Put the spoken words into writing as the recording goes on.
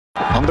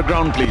On the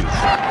ground, please.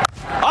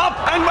 Up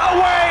and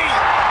away!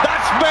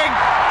 That's big!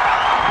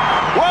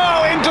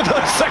 Wow, into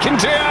the second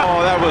tier!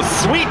 Oh, that was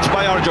sweet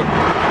by Arjun.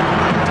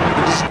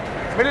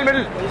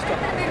 Middle.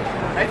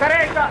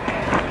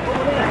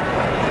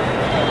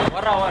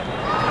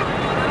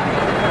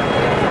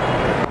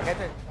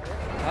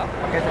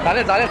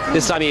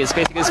 This time he is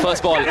facing his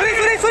first ball.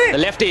 The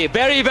lefty,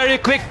 very, very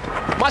quick.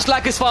 Much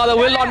like his father,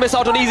 will not miss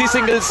out on easy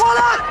singles.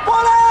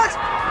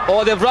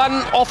 Oh, they've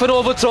run off an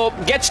overthrow.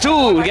 Gets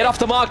two. Get off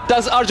the mark,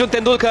 does Arjun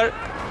Tendulkar.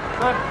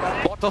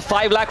 Bought for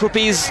 5 lakh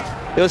rupees.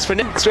 He was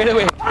sprinting straight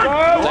away.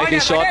 Like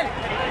his shot.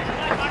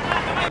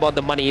 About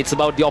the money, it's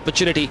about the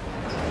opportunity.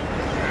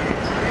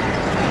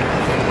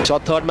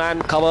 Shot third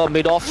man, cover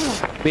mid-off,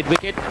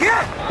 mid-wicket.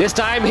 This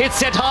time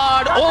hits it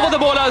hard over the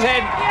bowler's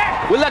head.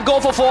 Will that go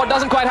for 4?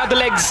 Doesn't quite have the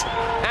legs.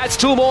 Adds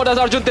 2 more, does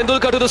Arjun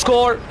Tendulkar to the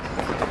score.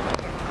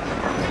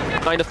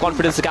 Kind of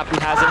confidence the captain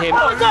has in him.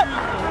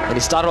 And he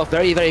started off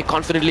very, very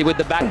confidently with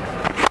the bat.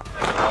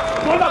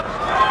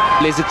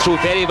 Plays it through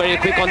very, very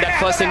quick on that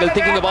first single.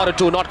 Thinking about it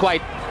too, not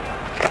quite.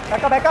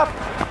 Back up.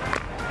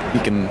 He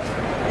can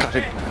cut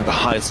it at the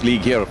highest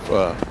league here of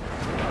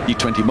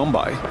T20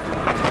 Mumbai.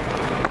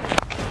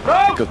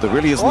 Because there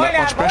really isn't that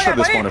much pressure at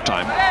this point of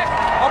time.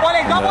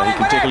 And he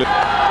can take a look.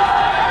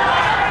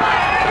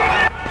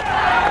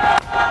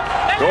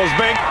 Goes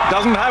big,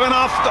 doesn't have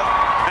enough.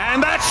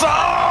 And that's...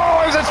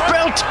 Oh, is it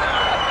spilt?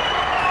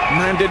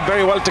 Man did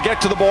very well to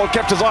get to the ball,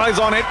 kept his eyes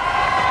on it.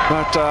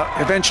 But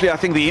eventually I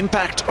think the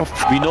impact of...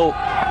 We know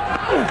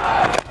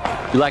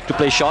you like to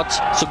play shots,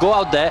 so go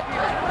out there.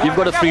 You've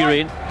got a free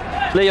rein.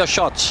 Play your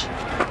shots.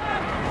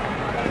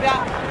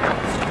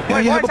 Yeah,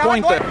 you have a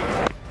point there.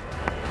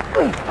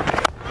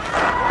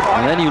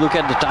 And then you look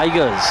at the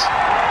Tigers.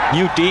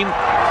 New team.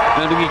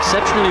 They're doing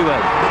exceptionally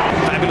well.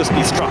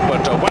 Fabulously struck,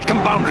 but what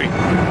boundary?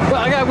 Well,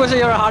 I'm going to say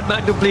you're a hard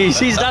man to please.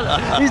 He's done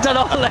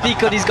all that he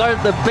could. He's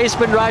got the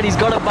placement right. He's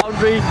got a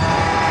boundary.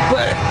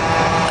 But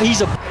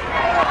he's a...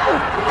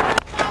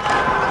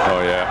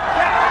 Oh, yeah.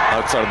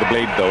 Outside of the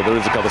blade, though, there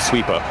is a cover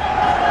sweeper.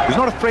 He's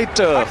not afraid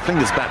to fling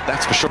his bat,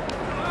 that's for sure.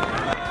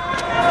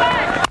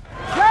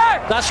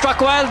 That struck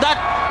well. That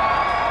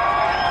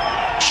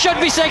should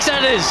be 6,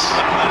 and it is.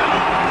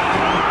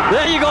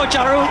 There you go,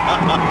 Charu.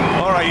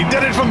 All right, he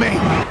did it for me.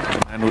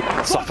 And we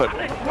suffered.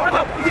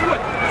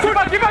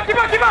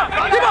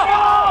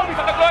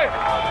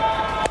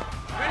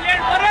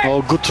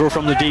 Oh, good throw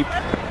from the deep.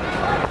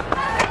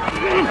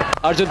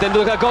 Arjun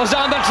Tendulkar goes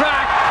down the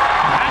track.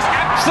 Has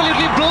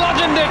absolutely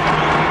bludgeoned it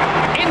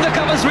in the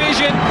covers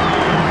region.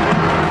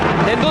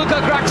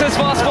 Tendulkar cracks his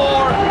first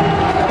 4.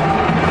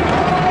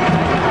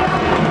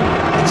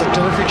 It's a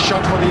terrific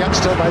shot for the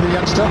youngster, by the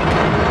youngster.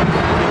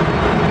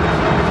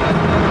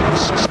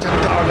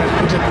 Stepped out and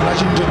hit it,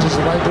 bludgeoned it is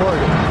the right word.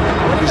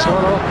 He's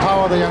got a lot of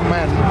power, the young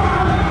man.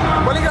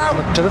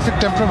 A terrific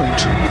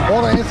temperament.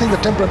 Or anything, the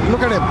temperament.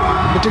 Look at him,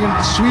 hitting in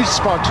the sweet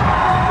spot.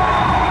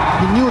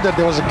 He knew that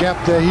there was a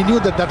gap there. He knew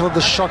that that was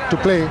the shot to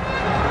play.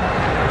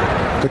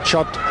 Good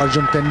shot,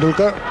 Arjun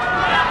Tendulkar.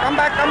 Come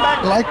back.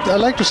 I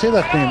like to say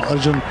that name,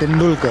 Arjun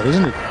Tendulkar,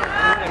 isn't it?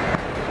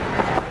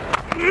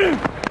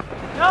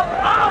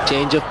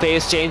 Change of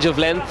pace, change of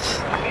length.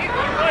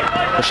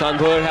 Prashant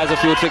Bhur has a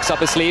few tricks up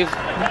his sleeve.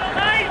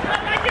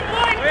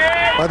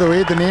 By the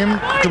way, the name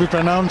to be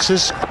pronounced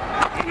is...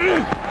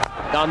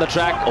 Down the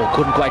track. Oh,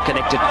 couldn't quite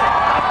connect it.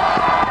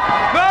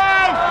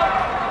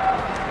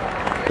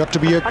 Got to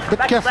be a bit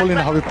careful in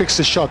how he picks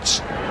his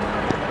shots.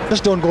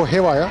 Just don't go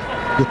haywire.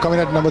 You come in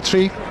at number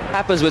 3.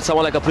 Happens with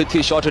someone like a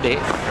Prithvi Shaw today.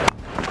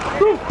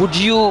 Would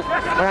you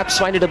perhaps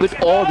find it a bit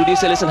odd? Would you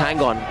say, listen,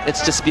 hang on,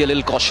 let's just be a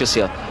little cautious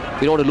here.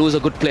 We don't want to lose a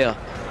good player.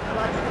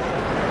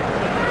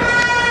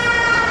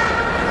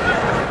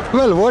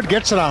 Well, word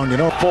gets around, you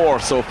know. 4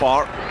 so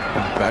far.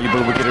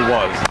 Valuable wicket it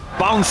was.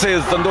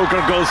 Bounces,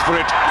 Tendulkar goes for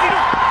it.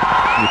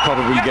 He'll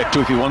probably get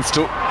 2 if he wants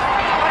to.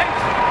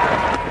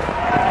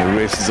 He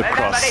races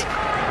across.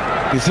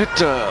 He's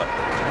hit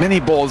many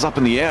balls up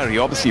in the air. He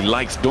obviously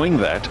likes doing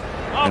that.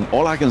 And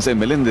all I can say,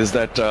 Milind, is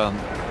that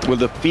will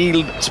the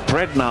field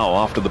spread now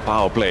after the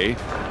power play?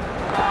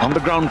 On the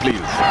ground, please.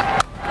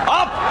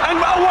 Up and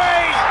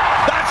away!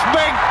 That's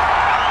big!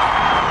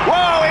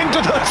 Wow,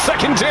 into the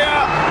second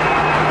tier!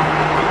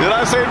 Did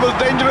I say it was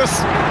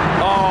dangerous?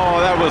 Oh,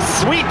 that was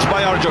sweet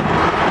by Arjun.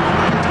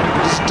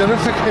 It's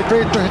terrific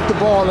rate to hit the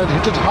ball and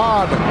hit it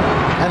hard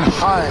and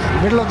high.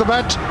 Middle of the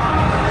bat,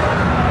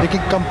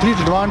 taking complete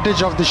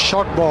advantage of the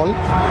short ball.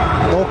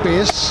 No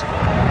pace,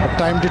 but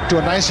timed it to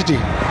a nicety.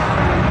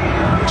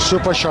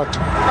 Super shot.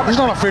 He's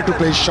not afraid to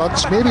play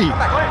shots. Maybe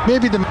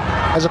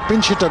as a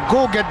pinch hitter,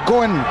 go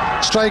and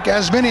strike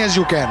as many as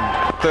you can.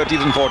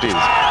 30s and 40s.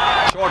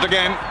 Short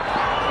again.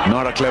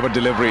 Not a clever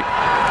delivery.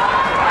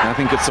 I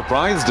think it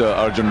surprised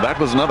Arjun. That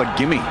was another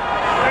gimme.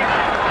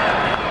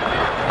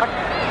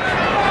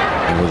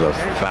 It was a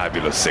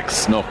fabulous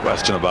 6, no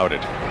question about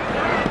it.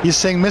 He's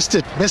saying missed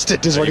it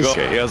is what he's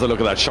saying. Okay, here's a look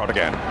at that shot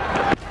again.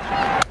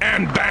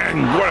 And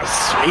bang, what a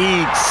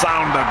sweet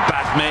sound that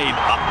bat made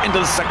up into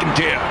the second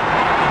tier.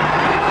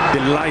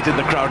 delighted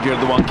the crowd here at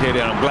the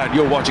Wankhede, and I'm glad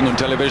you're watching on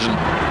television.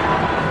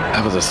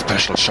 That was a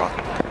special shot,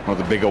 one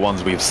of the bigger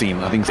ones we've seen.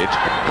 I think it.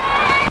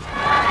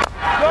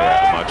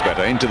 Yeah, much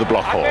better into the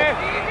block hole.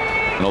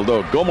 And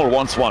although Gomor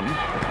wants one,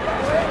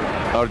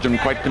 Arjun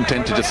quite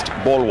content to just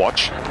ball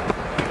watch.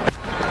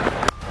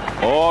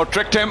 Oh,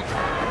 tricked him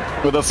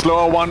with a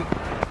slower one.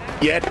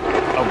 Yet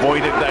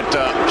avoided that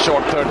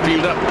short third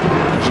fielder.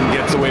 Arjun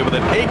gets away with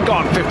it. 8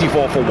 gone,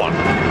 54 for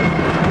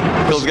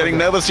 1. Phil's getting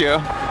nervous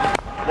here.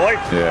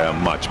 Yeah,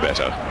 much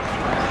better.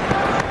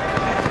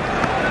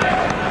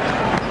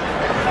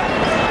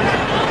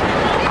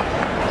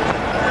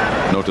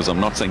 Notice I'm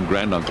not saying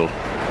granduncle.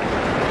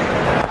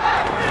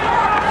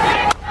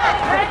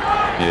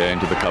 Yeah,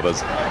 into the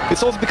covers.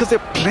 It's also because they're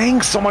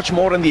playing so much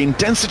more and the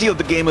intensity of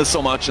the game is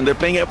so much, and they're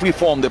playing every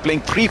form. They're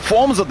playing 3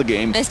 forms of the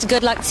game. Best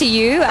good luck to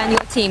you and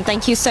your team.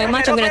 Thank you so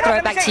much. I'm going to throw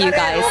it back to you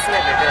guys.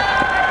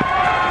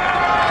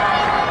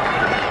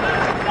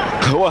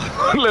 Well,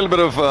 a little bit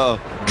of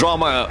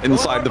drama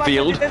inside the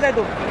field.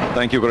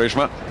 Thank you,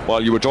 Karishma.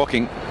 While you were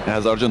talking,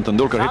 as Arjun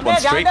Tendulkar hit one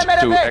straight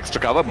to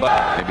extra cover,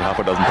 but maybe half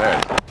a dozen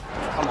pairs.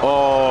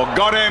 Oh,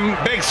 got him.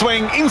 Big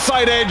swing,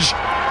 inside edge.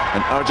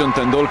 And Arjun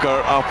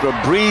Tendulkar, after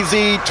a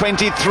breezy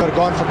 23.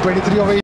 Gone for 23 over 8.